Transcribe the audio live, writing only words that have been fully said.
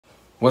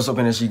What's up,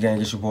 N.S.G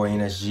gang? It's your boy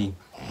N.S.G.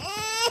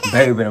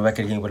 Baby, been back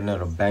again with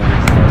another banger.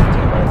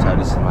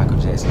 This is Michael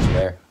Jackson's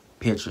rare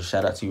picture.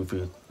 Shout out to you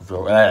for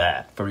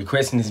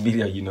requesting this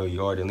video. You know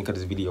you are. The link of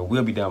this video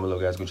will be down below,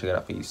 guys. Go check it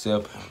out for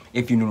yourself.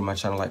 If you're new to my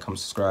channel, like, comment,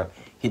 subscribe,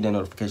 hit that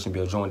notification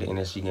bell, join the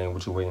N.S.G gang.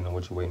 What you waiting on?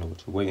 What you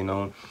waiting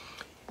on?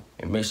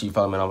 And make sure you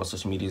follow me on all my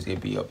social medias.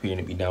 It'll be up here and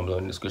it'll be down below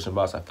in the description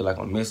box. I feel like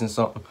I'm missing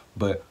something,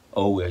 but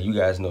oh well. You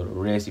guys know the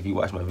rest. If you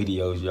watch my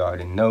videos, you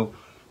already know.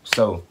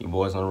 So, your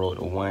boy's on the road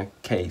to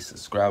 1K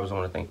subscribers. I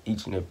want to thank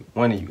each and every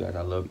one of you guys.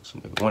 I love each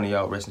and every one of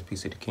y'all. Rest in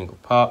peace to the king of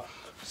pop.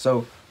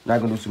 So, not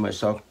going to do too much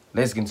talk.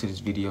 Let's get into this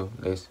video.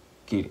 Let's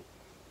get it.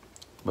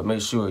 But make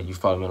sure you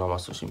follow me on all my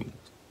social medias.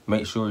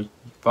 Make sure you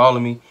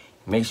follow me.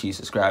 Make sure you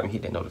subscribe and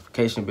hit that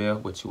notification bell.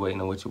 What you waiting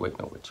on, what you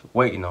waiting on, what you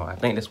waiting on. I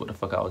think that's what the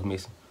fuck I was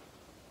missing.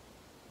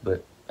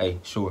 But, hey,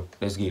 sure.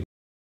 Let's get it.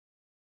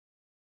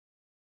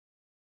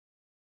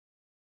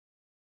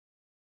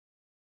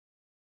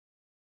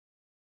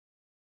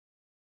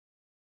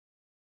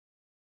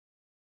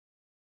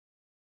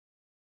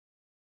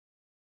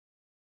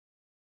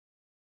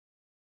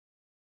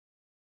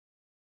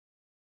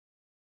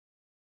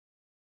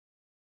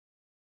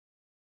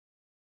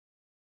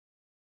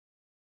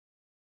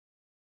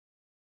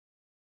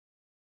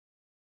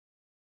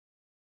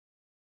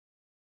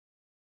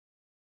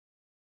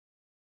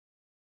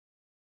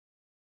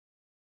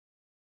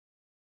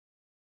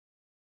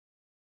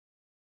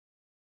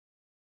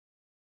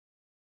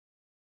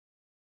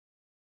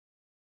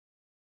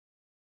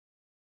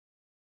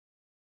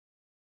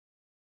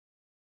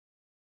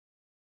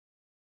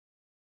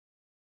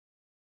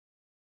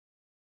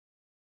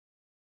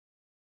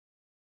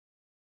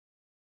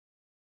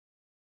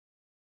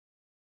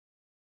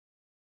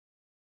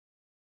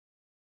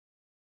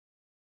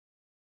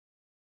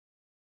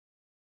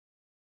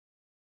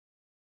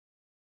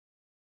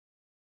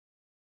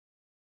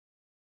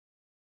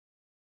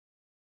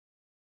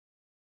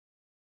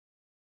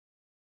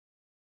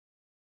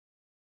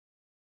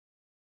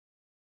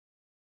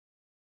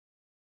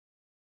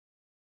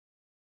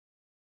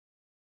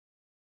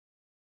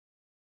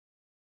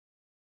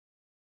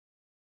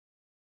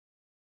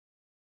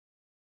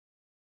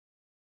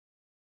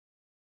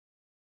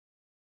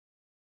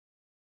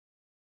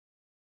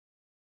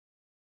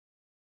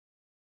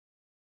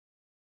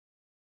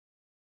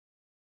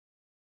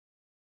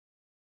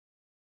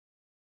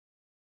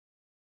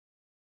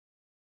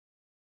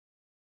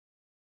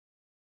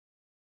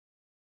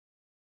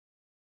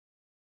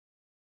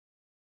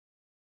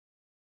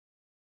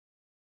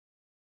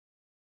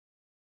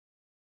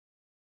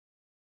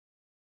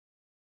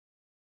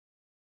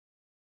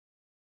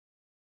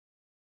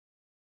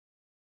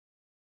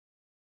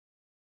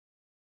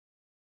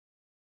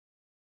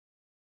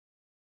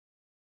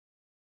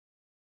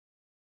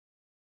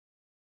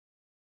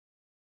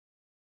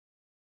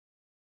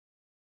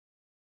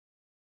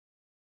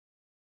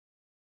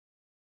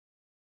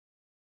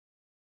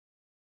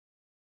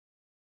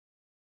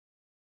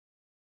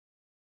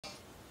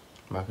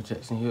 Michael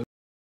Jackson here.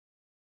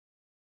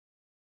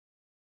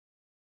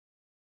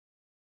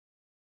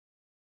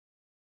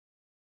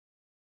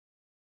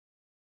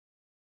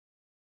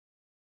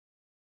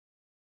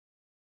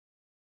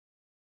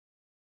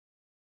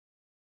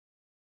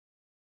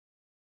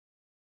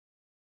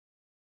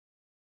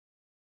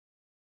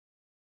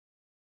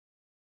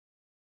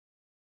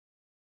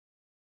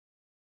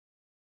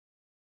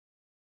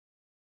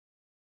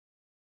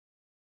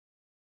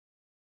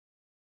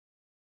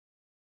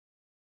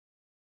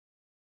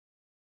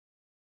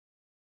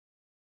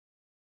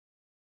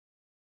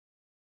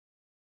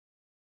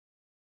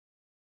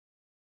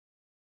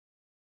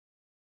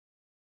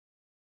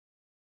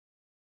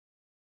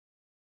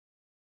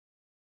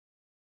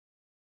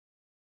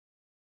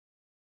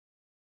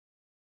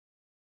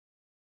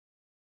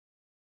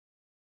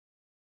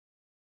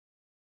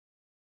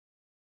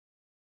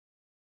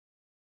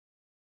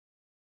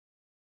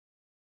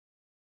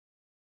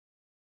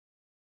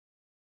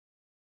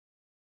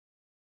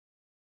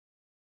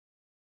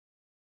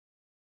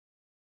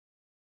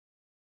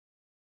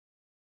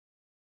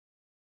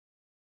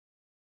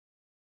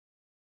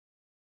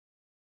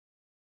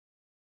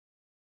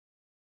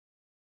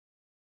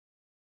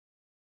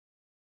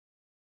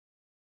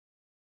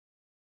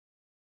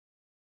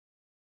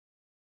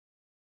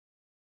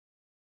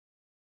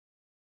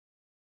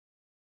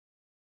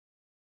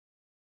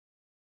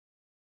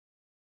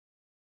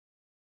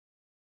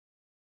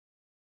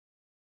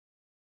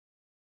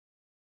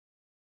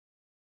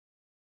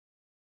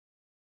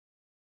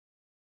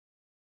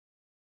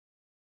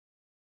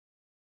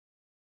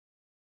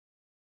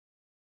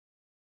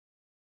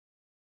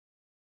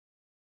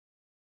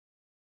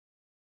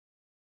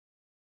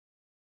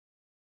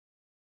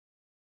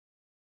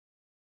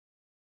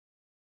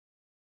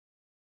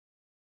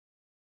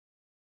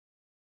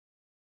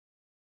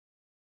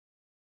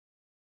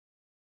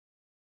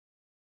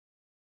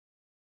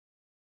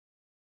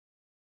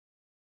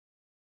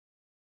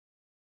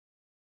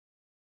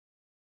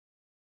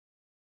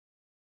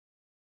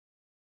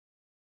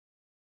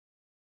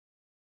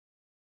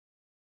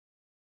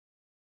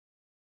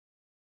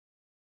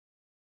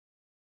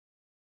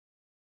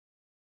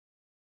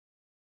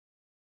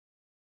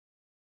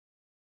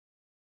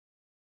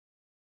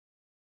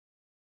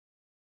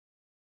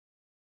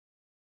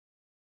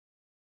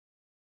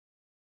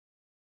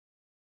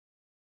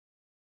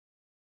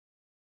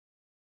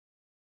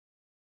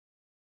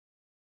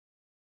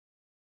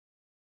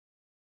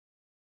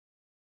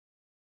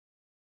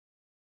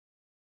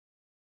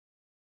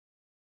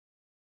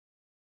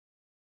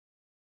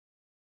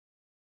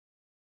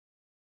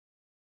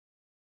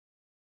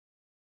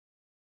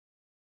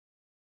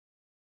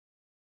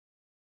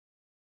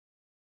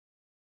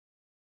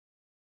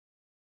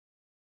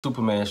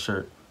 Superman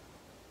shirt.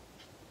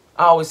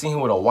 I always see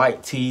him with a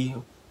white tee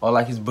or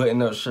like his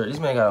button-up shirt. This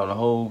man got on a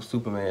whole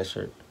Superman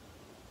shirt.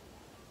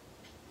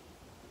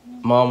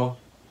 Mama,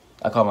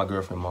 I call my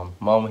girlfriend Mama.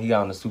 Mama, he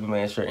got on the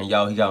Superman shirt, and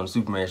y'all, he got on the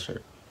Superman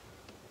shirt.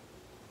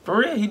 For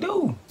real, he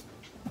do.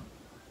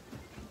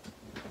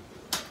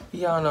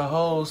 He got on a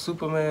whole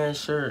Superman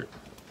shirt.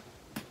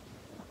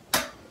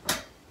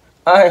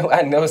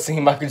 I never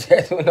seen Michael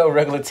Jackson with no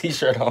regular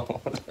t-shirt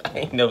on. I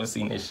ain't never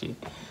seen that shit.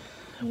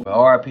 But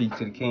R.I.P.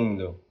 to the king,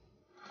 though.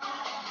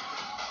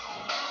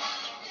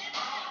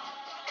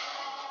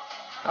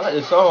 I like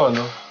this song,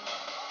 though.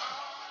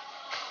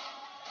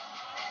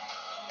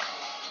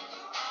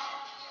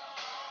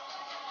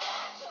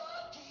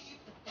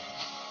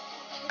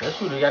 That's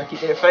true. They gotta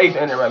keep that faith,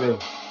 ain't that right, baby?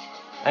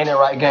 Ain't that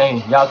right,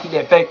 gang? Y'all keep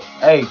that faith.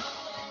 Hey,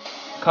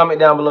 comment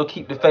down below.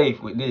 Keep the faith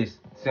with this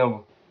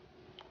symbol.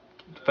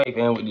 Keep the faith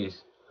and with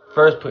this.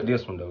 First put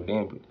this one though,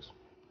 then put this one.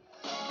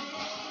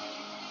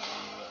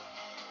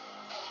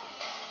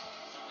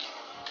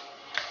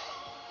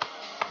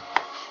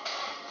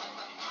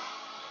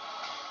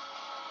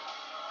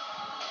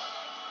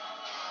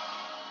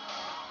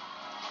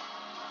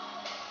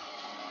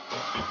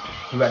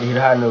 You about to hit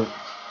a high note.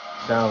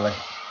 Sound like.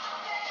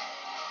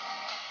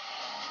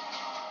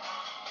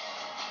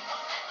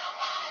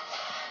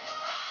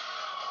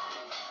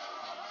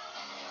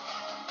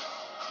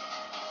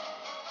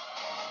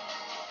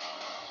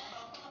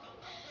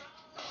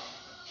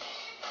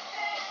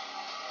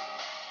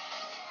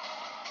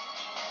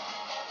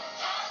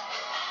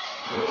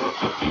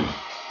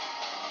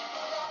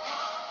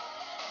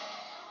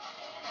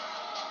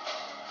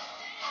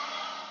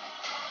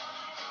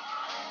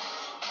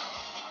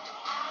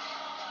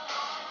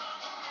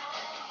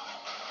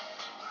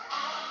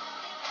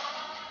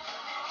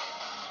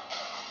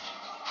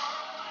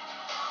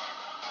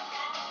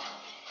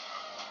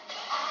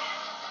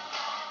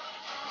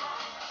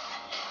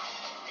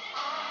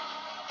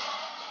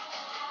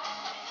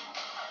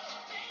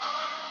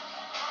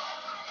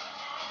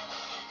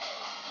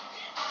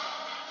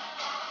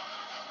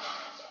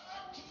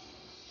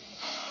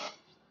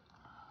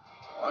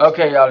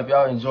 Okay, y'all, if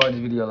y'all enjoyed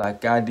this video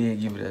like I did,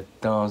 give it a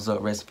thumbs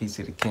up. Rest in peace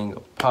to the king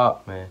of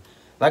pop, man.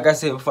 Like I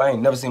said before, I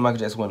ain't never seen Michael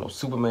Jackson wear no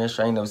Superman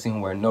shirt. I ain't never seen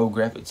him wear no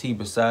graphic tee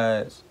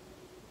besides.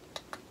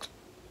 I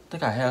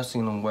think I have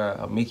seen him wear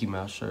a Mickey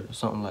Mouse shirt or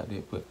something like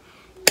that. But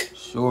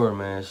sure,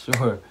 man,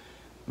 sure.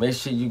 Make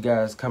sure you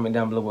guys comment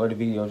down below what other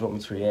videos you want me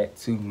to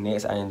react to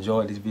next. I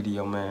enjoyed this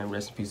video, man.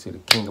 Rest in peace to the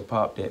king of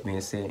pop. That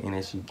being said,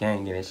 N.S.G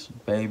gang, N.S.G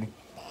baby.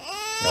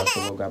 Y'all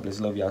so well. God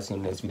bless. Love y'all. See you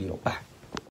in the next video. Bye.